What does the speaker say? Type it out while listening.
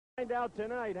Find out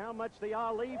tonight how much the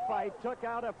Ali fight took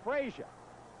out of Frazier,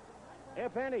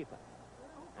 if anything.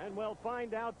 And we'll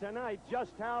find out tonight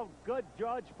just how good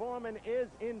George Foreman is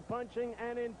in punching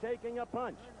and in taking a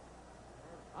punch.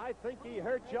 I think he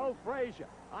hurt Joe Frazier.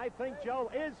 I think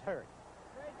Joe is hurt.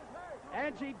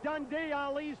 Angie Dundee,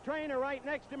 Ali's trainer, right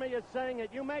next to me is saying it.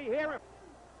 You may hear him.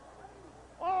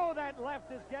 Oh, that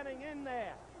left is getting in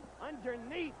there.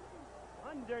 Underneath,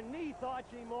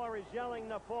 Archie Moore is yelling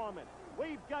to Foreman.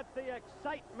 We've got the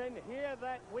excitement here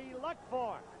that we look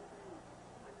for.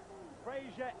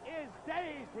 Frazier is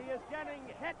dazed. He is getting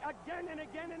hit again and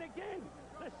again and again.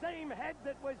 The same head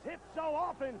that was hit so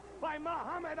often by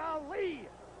Muhammad Ali.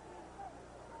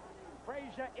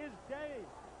 Frazier is dazed.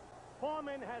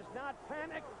 Foreman has not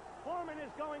panicked. Foreman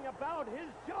is going about his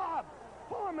job.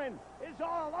 Foreman is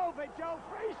all over Joe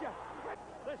Frazier.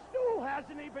 The stool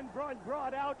hasn't even been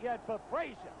brought out yet for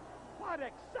Frazier. What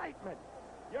excitement.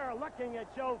 You're looking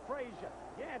at Joe Frazier.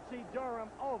 Yancey Durham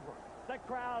over. The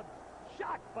crowd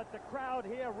shocked, but the crowd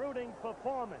here rooting for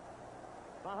Foreman.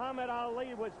 Muhammad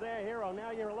Ali was their hero.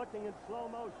 Now you're looking in slow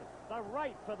motion. The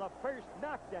right for the first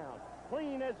knockdown.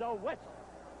 Clean as a whistle.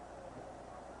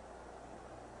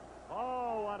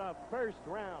 Oh, what a first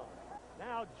round.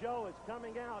 Now Joe is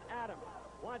coming out at him.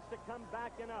 Wants to come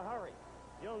back in a hurry.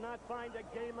 You'll not find a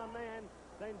gamer man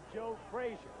than Joe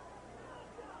Frazier.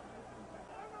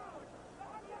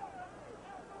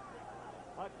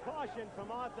 A caution from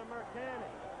Arthur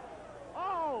Mercani.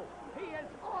 Oh, he is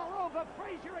all over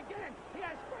Frazier again. He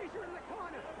has Frazier in the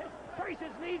corner.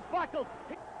 Frazier's knees buckled.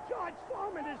 George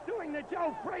Foreman is doing to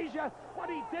Joe Frazier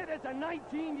what he did as a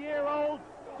 19-year-old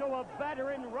to a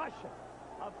veteran Russian,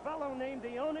 a fellow named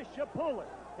Ionis Shapoulis,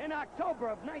 in October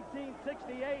of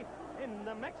 1968 in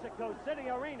the Mexico City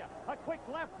Arena. A quick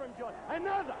left from George.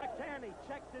 Another. Mercani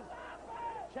checked his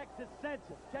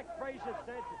senses. Checked Frazier's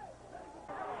senses.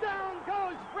 Down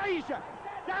goes Frazier.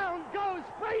 Down goes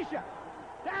Frazier.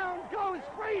 Down goes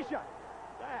Frazier.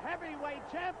 The heavyweight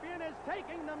champion is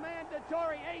taking the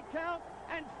mandatory 8 count,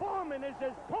 and Foreman is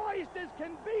as poised as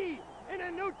can be in a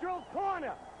neutral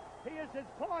corner. He is as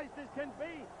poised as can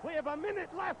be. We have a minute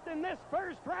left in this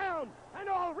first round, and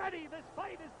already this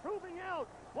fight is proving out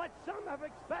what some have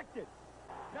expected.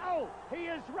 No, he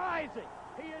is rising.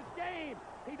 He is game.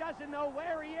 He doesn't know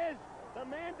where he is. The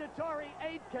mandatory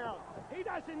 8 count. He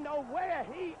doesn't know where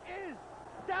he is.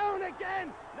 Down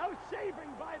again. No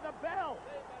saving by the bell.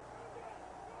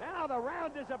 Now the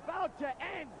round is about to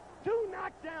end. 2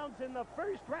 knockdowns in the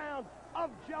first round of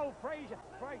Joe Frazier.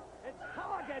 It's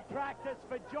target practice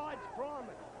for George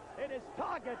Foreman. It is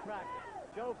target practice.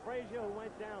 Joe Frazier, who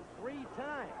went down 3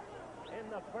 times in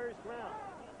the first round.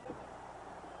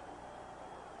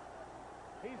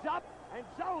 He's up, and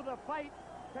so the fight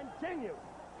continues.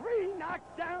 3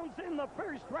 knockdowns in the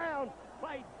first round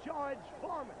by George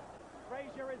Foreman.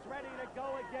 Frazier is ready to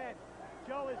go again.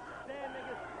 Joe is standing.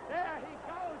 There he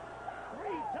goes. 3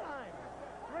 times.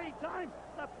 3 times.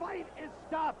 The fight is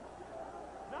stopped.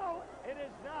 No, it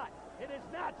is not. It is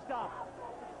not stopped.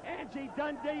 Angie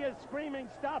Dundee is screaming,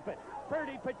 stop it.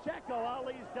 Bertie Pacheco,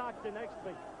 Ali's doctor next to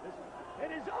me.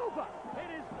 It is over.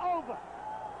 It is over.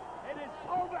 It is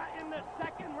over in the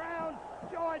second round.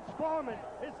 George Foreman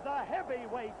is the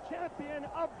heavyweight champion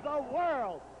of the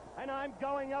world. And I'm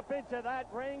going up into that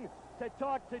ring to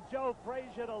talk to Joe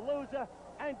Frazier, the loser,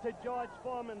 and to George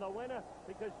Foreman, the winner,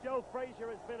 because Joe Frazier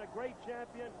has been a great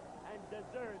champion and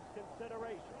deserves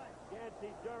consideration.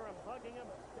 Yancey Durham hugging him.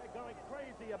 They're going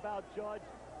crazy about George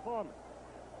Foreman.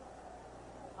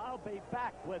 I'll be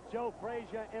back with Joe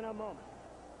Frazier in a moment.